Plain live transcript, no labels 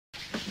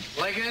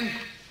Lincoln?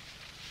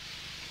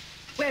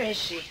 Where is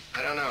she?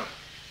 I don't know.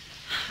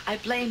 I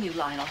blame you,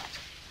 Lionel.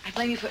 I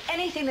blame you for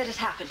anything that has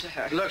happened to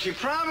her. Look, she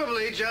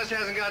probably just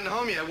hasn't gotten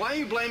home yet. Why are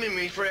you blaming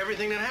me for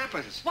everything that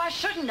happens? Why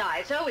shouldn't I?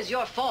 It's always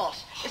your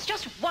fault. It's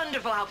just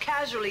wonderful how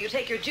casually you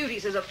take your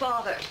duties as a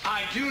father.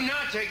 I do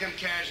not take them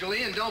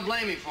casually, and don't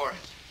blame me for it.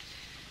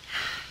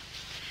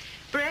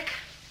 Brick,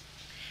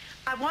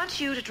 I want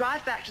you to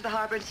drive back to the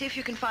harbor and see if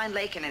you can find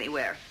Lakin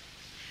anywhere.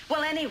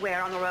 Well,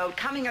 anywhere on the road,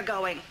 coming or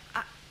going.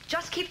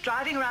 Just keep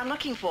driving around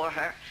looking for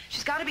her.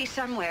 She's got to be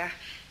somewhere.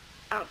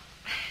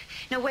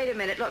 No, wait a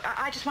minute. Look,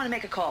 I just want to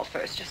make a call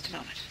first. Just a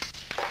moment.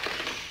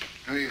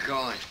 Who are you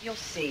calling? You'll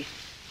see.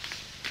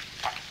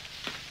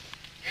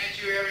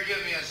 Can't you ever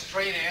give me a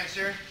straight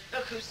answer?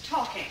 Look who's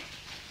talking.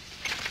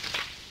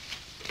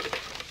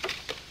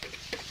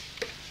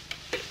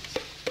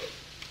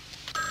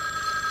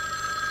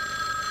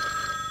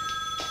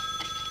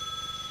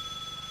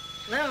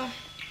 Hello?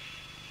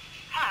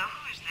 Hello,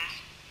 who is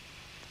this?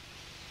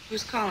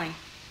 Who's calling?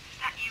 Is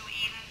that you,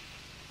 Eden?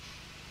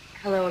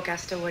 Hello,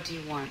 Augusta. What do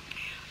you want?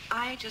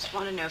 I just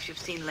want to know if you've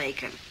seen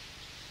Lakin.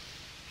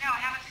 No, I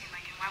haven't seen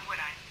Lincoln. Why would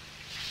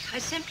I? I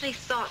simply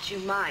thought you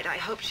might. I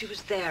hoped she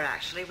was there,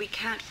 actually. We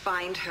can't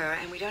find her,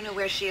 and we don't know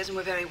where she is, and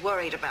we're very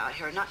worried about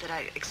her. Not that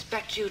I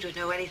expect you to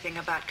know anything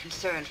about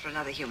concern for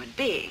another human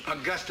being.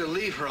 Augusta,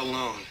 leave her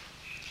alone.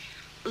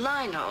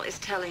 Lionel is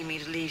telling me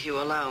to leave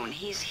you alone.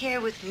 He's here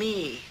with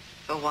me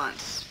for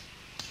once.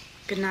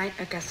 Good night,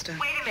 Augusta.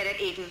 Wait a minute,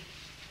 Eden.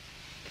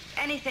 If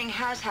anything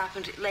has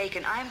happened to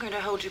Lakin, I'm going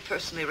to hold you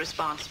personally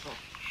responsible.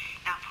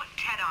 Now put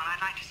Ted on.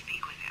 I'd like to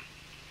speak with him.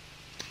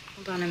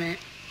 Hold on a minute.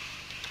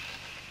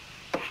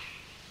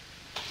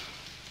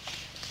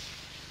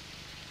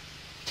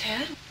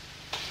 Ted?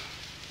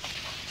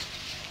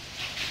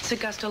 It's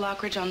Augusta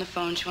Lockridge on the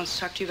phone. She wants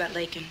to talk to you about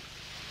Lakin.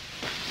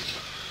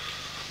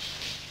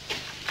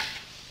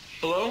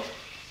 Hello?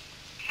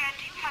 Ted,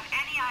 do you have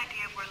any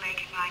idea of where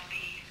Lakin might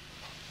be?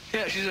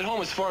 Yeah, she's at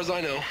home as far as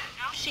I know.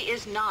 No, she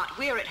is not.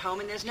 We're at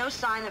home, and there's no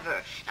sign of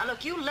her. Now,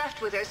 look, you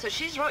left with her, so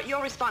she's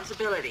your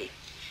responsibility.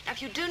 Now,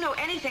 if you do know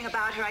anything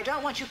about her, I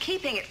don't want you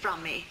keeping it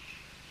from me.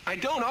 I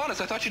don't,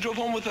 honest. I thought she drove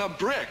home with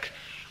Brick.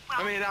 Well,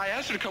 I mean, I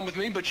asked her to come with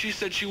me, but she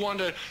said she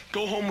wanted to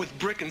go home with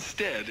Brick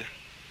instead.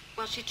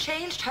 Well, she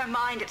changed her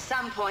mind at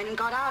some point and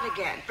got out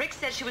again. Brick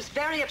said she was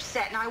very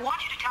upset, and I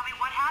want you to tell me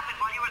what happened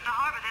while you were at the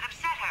harbor that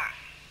upset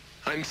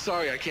her. I'm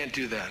sorry, I can't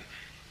do that.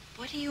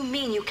 What do you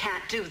mean you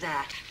can't do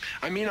that?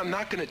 I mean, I'm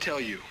not going to tell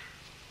you.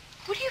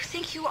 Who do you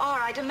think you are?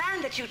 I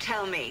demand that you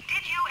tell me.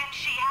 Did you and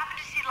she happen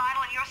to see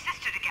Lionel and your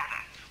sister together?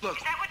 Look.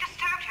 Is that what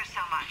disturbed her so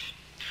much?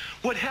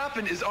 What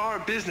happened is our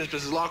business,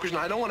 Mrs. Lockridge, and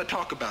I don't want to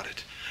talk about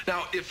it.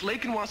 Now, if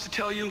Lakin wants to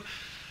tell you,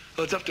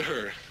 well, it's up to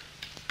her.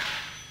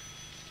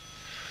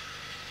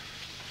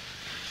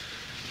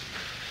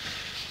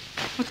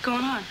 What's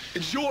going on?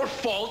 It's your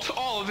fault,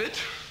 all of it.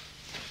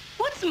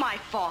 What's my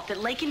fault?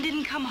 That Lakin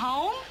didn't come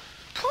home?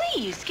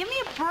 Please, give me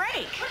a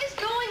break. What is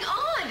going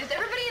on? Does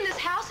everybody in this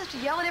house have to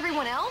yell at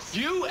everyone else?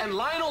 You and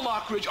Lionel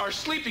Lockridge are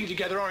sleeping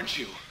together, aren't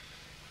you?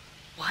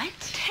 What?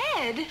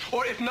 Ted?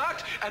 Or if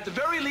not, at the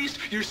very least,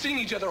 you're seeing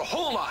each other a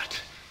whole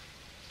lot.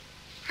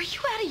 Are you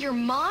out of your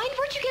mind?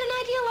 Where'd you get an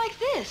idea like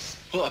this?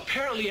 Well,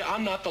 apparently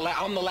I'm not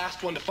I'm the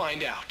last one to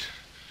find out.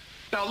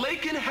 Now,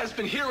 Lakin has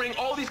been hearing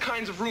all these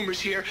kinds of rumors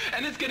here,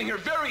 and it's getting her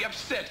very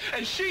upset,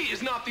 and she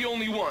is not the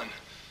only one.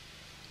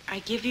 I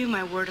give you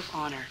my word of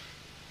honor.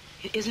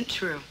 It isn't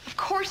true. Of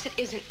course it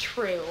isn't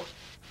true.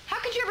 How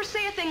could you ever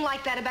say a thing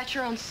like that about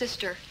your own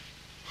sister?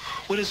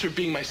 What does her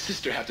being my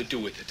sister have to do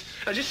with it?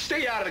 Now, just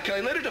stay out of it,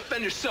 Kelly. Let her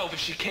defend herself if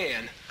she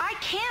can. I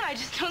can. I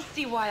just don't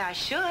see why I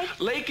should.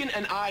 Lakin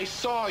and I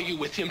saw you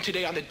with him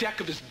today on the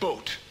deck of his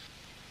boat.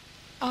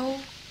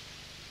 Oh,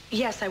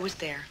 yes, I was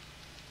there.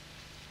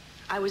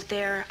 I was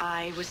there.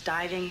 I was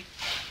diving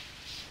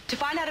to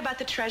find out about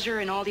the treasure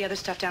and all the other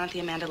stuff down at the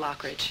Amanda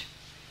Lockridge.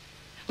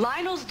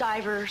 Lionel's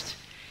divers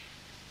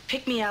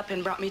picked me up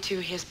and brought me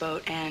to his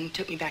boat and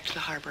took me back to the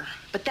harbor.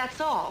 But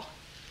that's all.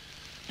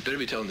 You better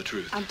be telling the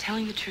truth. I'm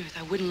telling the truth.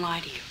 I wouldn't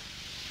lie to you.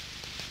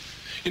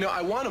 You know,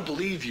 I want to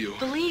believe you.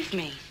 Believe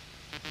me.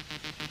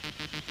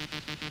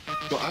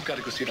 Well, I've got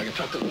to go see if I can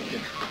talk to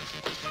Lakin.